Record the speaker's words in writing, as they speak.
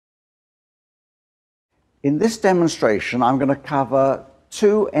In this demonstration, I'm going to cover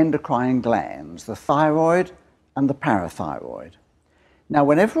two endocrine glands, the thyroid and the parathyroid. Now,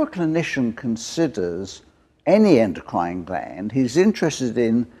 whenever a clinician considers any endocrine gland, he's interested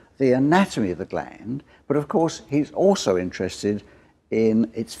in the anatomy of the gland, but of course, he's also interested in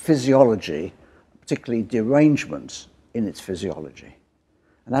its physiology, particularly derangements in its physiology.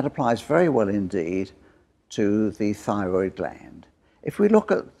 And that applies very well indeed to the thyroid gland. If we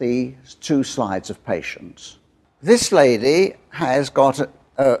look at the two slides of patients, this lady has got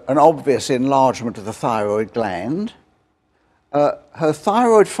an obvious enlargement of the thyroid gland. Her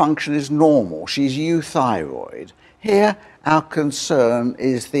thyroid function is normal. She's euthyroid. Here, our concern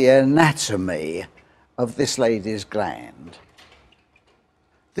is the anatomy of this lady's gland.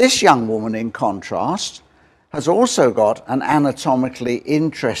 This young woman, in contrast, has also got an anatomically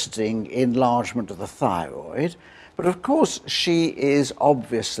interesting enlargement of the thyroid, but of course she is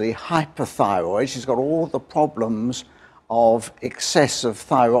obviously hyperthyroid. She's got all the problems of excessive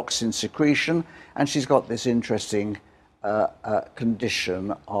thyroxine secretion, and she's got this interesting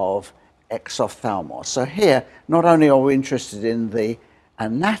condition of exophthalmos. So here, not only are we interested in the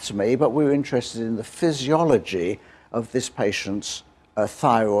anatomy, but we're interested in the physiology of this patient's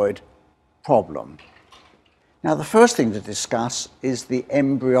thyroid problem. Now, the first thing to discuss is the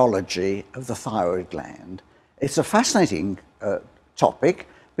embryology of the thyroid gland. It's a fascinating topic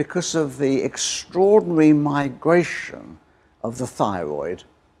because of the extraordinary migration of the thyroid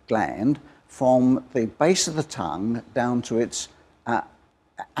gland from the base of the tongue down to its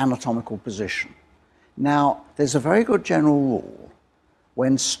anatomical position. Now, there's a very good general rule.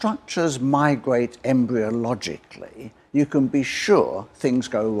 When structures migrate embryologically, you can be sure things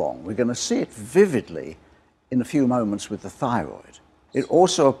go wrong. We're going to see it vividly in a few moments with the thyroid. It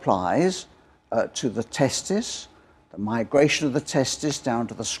also applies to the testis, the migration of the testis down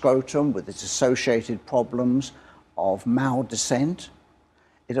to the scrotum with its associated problems of maldescent.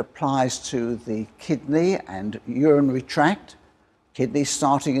 It applies to the kidney and urinary tract, kidney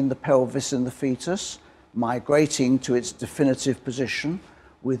starting in the pelvis in the fetus, migrating to its definitive position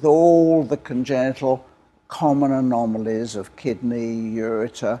with all the congenital common anomalies of kidney,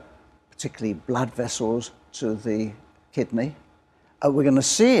 ureter, particularly blood vessels to the kidney. We're going to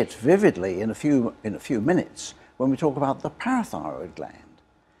see it vividly in a few minutes when we talk about the parathyroid gland.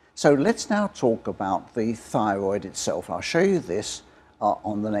 So let's now talk about the thyroid itself. I'll show you this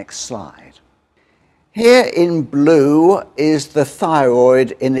on the next slide. Here in blue is the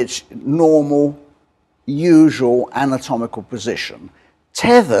thyroid in its normal, usual anatomical position,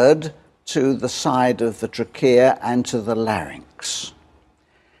 tethered to the side of the trachea and to the larynx.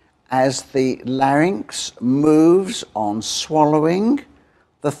 As the larynx moves on swallowing,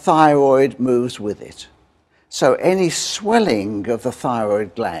 the thyroid moves with it. So any swelling of the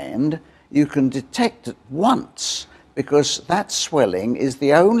thyroid gland you can detect at once, because that swelling is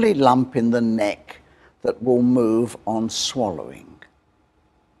the only lump in the neck that will move on swallowing.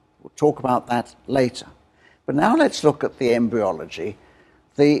 We'll talk about that later. But now let's look at the embryology.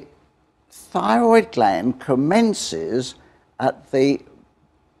 The thyroid gland commences at the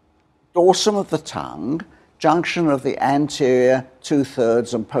dorsum of the tongue, junction of the anterior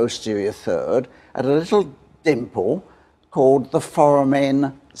 2/3 and posterior 1/3, at a little dimple called the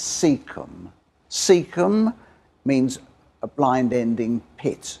foramen cecum. Cecum means a blind ending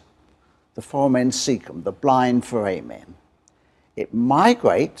pit. The foramen cecum, the blind foramen. It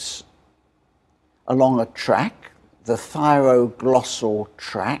migrates along a track, the thyroglossal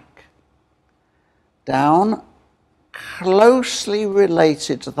tract, down closely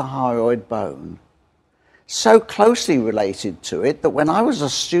related to the hyoid bone. So closely related to it that when I was a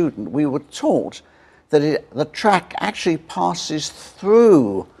student, we were taught that the track actually passes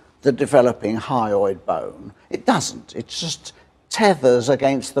through the developing hyoid bone. It doesn't. It just tethers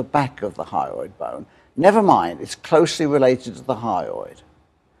against the back of the hyoid bone. Never mind, it's closely related to the hyoid.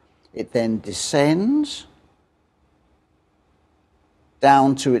 It then descends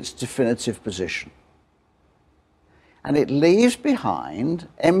down to its definitive position. And it leaves behind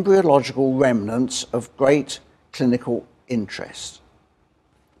embryological remnants of great clinical interest.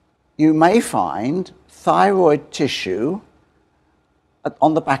 You may find thyroid tissue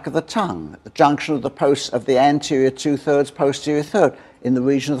on the back of the tongue, at the junction of the anterior 2/3, posterior 1/3, in the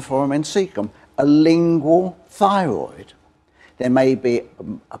region of the foramen cecum, a lingual thyroid. There may be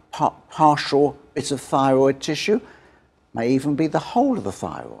a partial bit of thyroid tissue, may even be the whole of the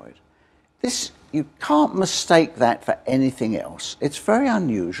thyroid. You can't mistake that for anything else. It's very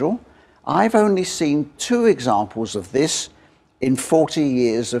unusual. I've only seen 2 examples of this in 40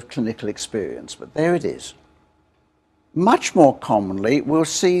 years of clinical experience, but there it is. Much more commonly, we'll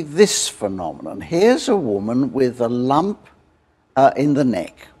see this phenomenon. Here's a woman with a lump in the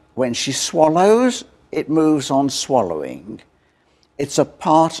neck. When she swallows, it moves on swallowing. It's a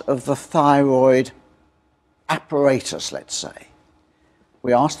part of the thyroid apparatus, let's say.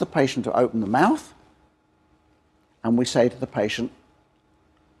 We ask the patient to open the mouth, and we say to the patient,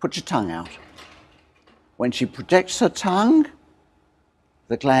 put your tongue out. When she projects her tongue,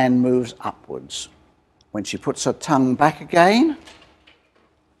 the gland moves upwards. When she puts her tongue back again,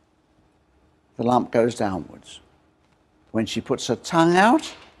 the lump goes downwards. When she puts her tongue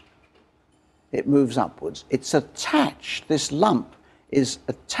out, it moves upwards. It's attached, this lump is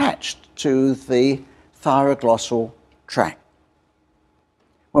attached to the thyroglossal tract.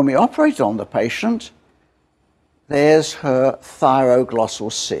 When we operate on the patient, there's her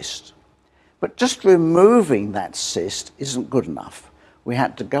thyroglossal cyst. But just removing that cyst isn't good enough. We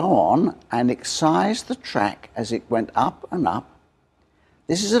had to go on and excise the tract as it went up and up.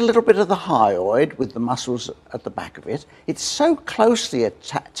 This is a little bit of the hyoid with the muscles at the back of it. It's so closely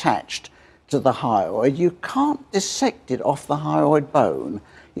attached to the hyoid, you can't dissect it off the hyoid bone.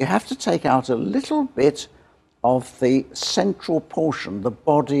 You have to take out a little bit of the central portion, the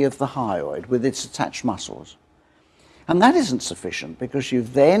body of the hyoid with its attached muscles. And that isn't sufficient because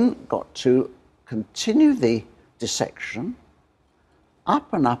you've then got to continue the dissection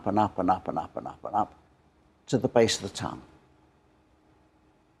up and up and up and up and up and up and up to the base of the tongue.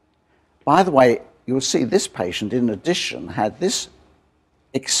 By the way, you'll see this patient, in addition, had this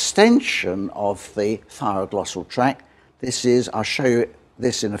extension of the thyroglossal tract. This is, I'll show you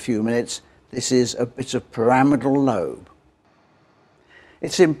this in a few minutes, this is a bit of pyramidal lobe.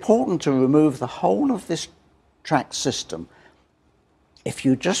 It's important to remove the whole of this tract system. If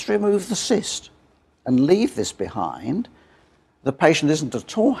you just remove the cyst and leave this behind, the patient isn't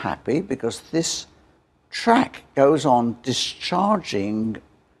at all happy because this tract goes on discharging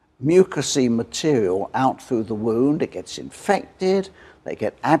mucousy material out through the wound. It gets infected, they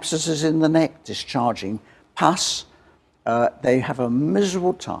get abscesses in the neck, discharging pus. They have a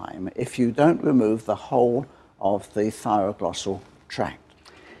miserable time if you don't remove the whole of the thyroglossal tract.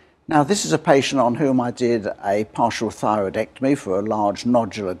 Now, this is a patient on whom I did a partial thyroidectomy for a large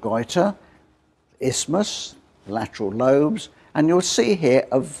nodular goiter, isthmus, lateral lobes, and you'll see here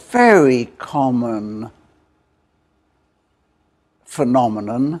a very common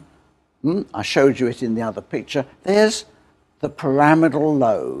phenomenon. I showed you it in the other picture. There's the pyramidal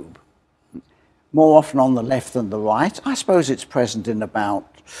lobe, more often on the left than the right. I suppose it's present in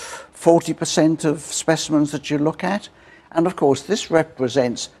about 40% of specimens that you look at. And of course, this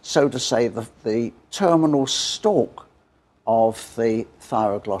represents, so to say, the terminal stalk of the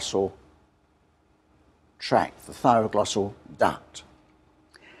thyroglossal tract, the thyroglossal duct.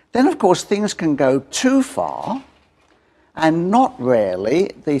 Then, of course, things can go too far, and not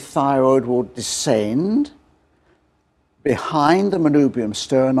rarely the thyroid will descend behind the manubrium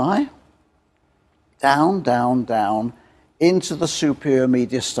sterni, down, down, down, into the superior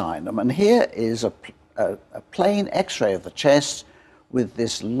mediastinum. And here is a plain X-ray of the chest with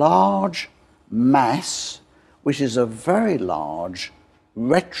this large mass, which is a very large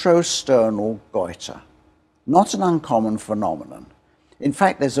retrosternal goiter. Not an uncommon phenomenon. In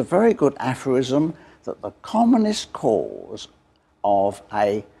fact, there's a very good aphorism that the commonest cause of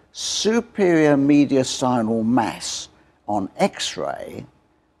a superior mediastinal mass on X-ray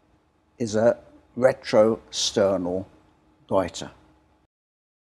is a retrosternal goiter.